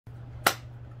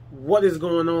What is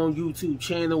going on, YouTube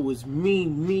channel? It's me,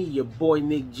 your boy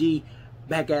Nick G,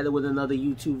 back at it with another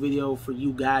YouTube video for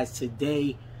you guys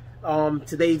today.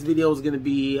 Today's video is going to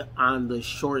be on the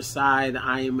short side.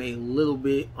 I am a little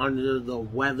bit under the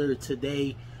weather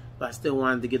today, but I still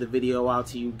wanted to get a video out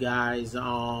to you guys.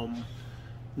 Not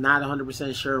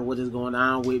 100% sure what is going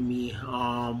on with me,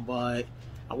 but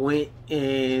I went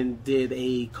and did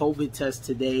a COVID test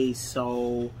today,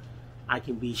 so I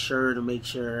can be sure to make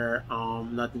sure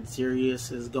nothing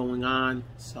serious is going on.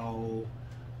 So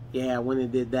yeah, I went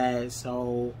and did that.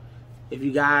 So if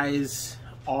you guys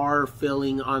are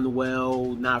feeling unwell,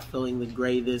 not feeling the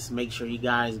greatest, make sure you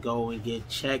guys go and get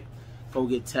checked, go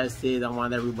get tested. I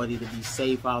want everybody to be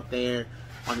safe out there.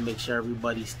 I want to make sure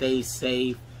everybody stays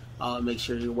safe. Make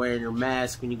sure you're wearing your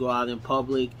mask when you go out in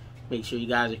public. Make sure you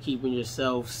guys are keeping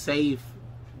yourself safe.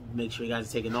 Make sure you guys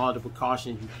are taking all the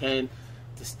precautions you can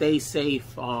to stay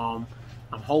safe. I'm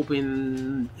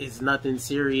hoping it's nothing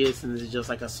serious and it's just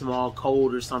like a small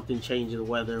cold or something, change of the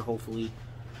weather, hopefully.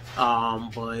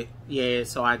 But yeah,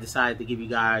 so I decided to give you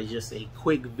guys just a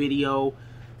quick video.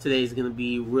 Today's gonna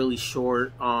be really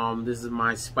short. This is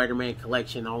my Spider-Man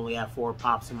collection. I only have 4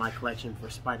 pops in my collection for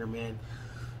Spider-Man.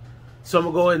 So I'm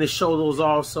gonna go ahead and show those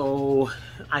off so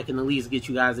I can at least get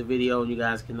you guys a video and you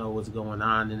guys can know what's going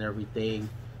on and everything.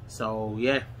 So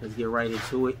yeah, let's get right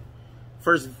into it.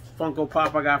 First Funko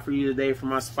Pop I got for you today for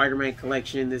my Spider-Man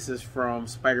collection. This is from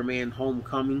Spider-Man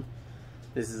Homecoming.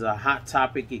 This is a Hot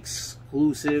Topic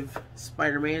exclusive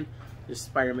Spider-Man. This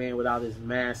Spider-Man without his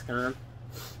mask on.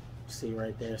 See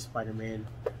right there, Spider-Man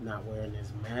not wearing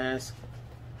his mask.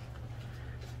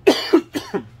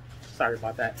 Sorry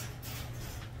about that.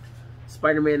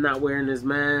 Spider-Man not wearing his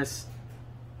mask.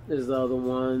 There's the other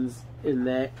ones in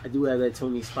that. I do have that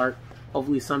Tony Stark.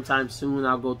 Hopefully sometime soon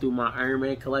I'll go through my Iron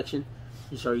Man collection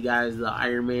and show you guys the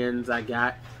Iron Mans I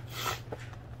got.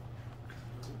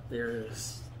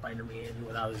 There's Spider-Man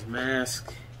without his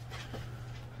mask.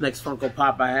 Next Funko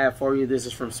Pop I have for you, this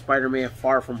is from Spider-Man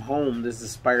Far From Home. This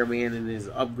is Spider-Man in his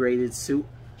upgraded suit.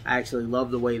 I actually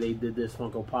love the way they did this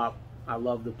Funko Pop. I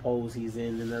love the pose he's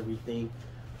in and everything.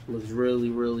 Looks really,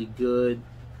 really good.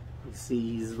 You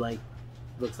see he's like,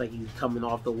 looks like he's coming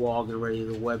off the wall and ready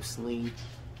to web sling.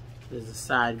 There's a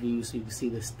side view so you can see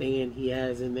the stand he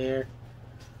has in there.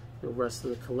 The rest of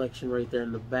the collection right there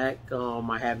in the back.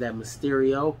 I have that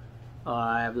Mysterio.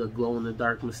 I have the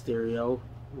glow-in-the-dark Mysterio.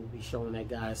 We'll be showing that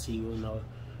guy to you in a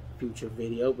future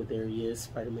video, but there he is,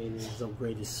 Spider-Man in his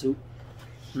upgraded suit.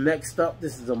 Next up,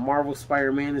 this is a Marvel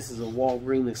Spider-Man. This is a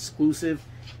Walgreens exclusive.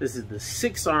 This is the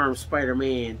 6-arm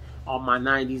Spider-Man. All my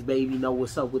 90s baby know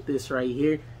what's up with this right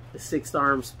here. The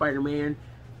 6-arm Spider-Man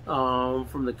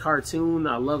from the cartoon.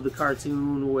 I love the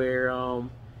cartoon where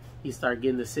he started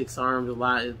getting the 6 arms.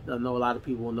 I know a lot of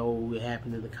people know what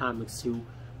happened in the comics too.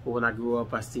 But when I grew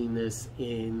up, I seen this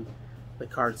in the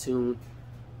cartoon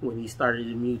when he started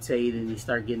to mutate and he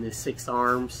started getting his 6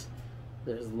 arms.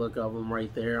 There's a look of him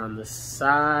right there on the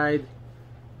side.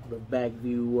 The back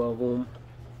view of him.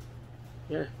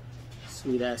 Yeah,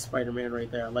 sweet ass Spider-Man right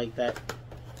there. I like that.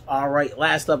 Alright,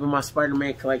 last up in my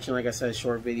Spider-Man collection, like I said,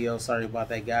 short video. Sorry about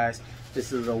that, guys.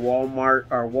 This is a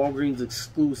Walgreens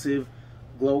exclusive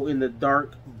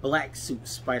glow-in-the-dark black suit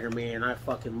Spider-Man. I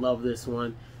fucking love this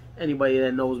one. Anybody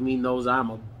that knows me knows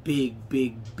I'm a big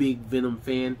Venom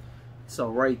fan. So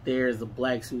right there is the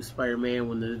black suit Spider-Man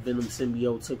when the Venom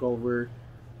symbiote took over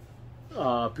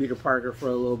Peter Parker for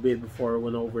a little bit before it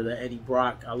went over to Eddie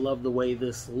Brock. I love the way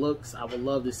this looks. I would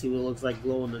love to see what it looks like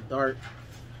glow in the dark.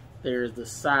 There's the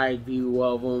side view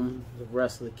of them. The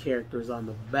rest of the characters on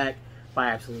the back. But I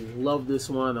absolutely love this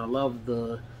one. I love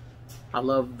the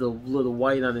little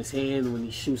white on his hand when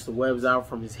he shoots the webs out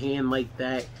from his hand like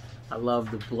that. I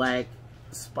love the black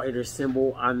spider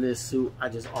symbol on this suit. I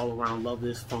just all around love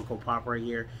this Funko Pop right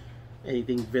here.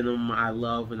 Anything Venom I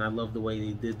love, and I love the way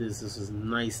they did this. This is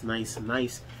nice.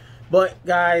 But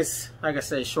guys, like I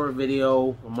said, short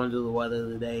video. I'm under the weather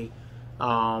today.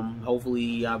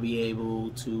 Hopefully I'll be able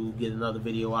to get another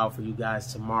video out for you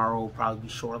guys tomorrow. Probably be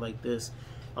short like this.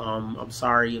 I'm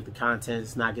sorry if the content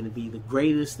is not going to be the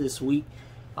greatest this week.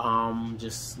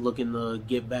 Just looking to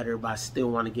get better, but I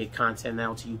still want to get content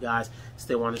out to you guys.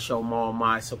 Still want to show all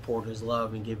my supporters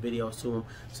love and give videos to them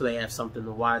so they have something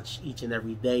to watch each and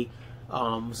every day.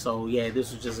 So yeah,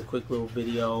 this was just a quick little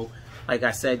video. Like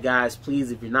I said, guys,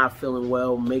 please, if you're not feeling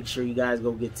well, make sure you guys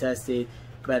go get tested.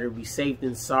 Better be safe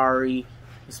than sorry,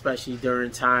 especially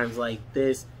during times like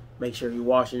this. Make sure you're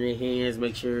washing your hands.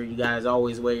 Make sure you guys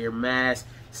always wear your mask.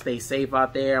 Stay safe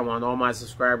out there. I want all my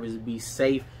subscribers to be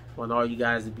safe. I want all you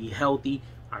guys to be healthy.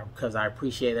 because I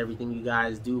appreciate everything you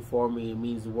guys do for me. It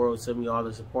means the world to me, all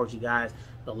the support you guys,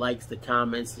 the likes, the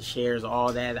comments, the shares,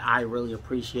 all that I really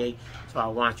appreciate. So I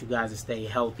want you guys to stay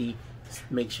healthy.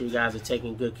 Make sure you guys are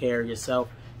taking good care of yourself.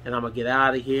 And I'm going to get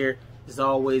out of here. As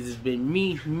always, it's been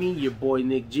me, your boy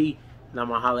Nick G. And I'm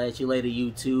going to holler at you later,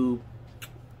 YouTube.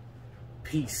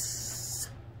 Peace.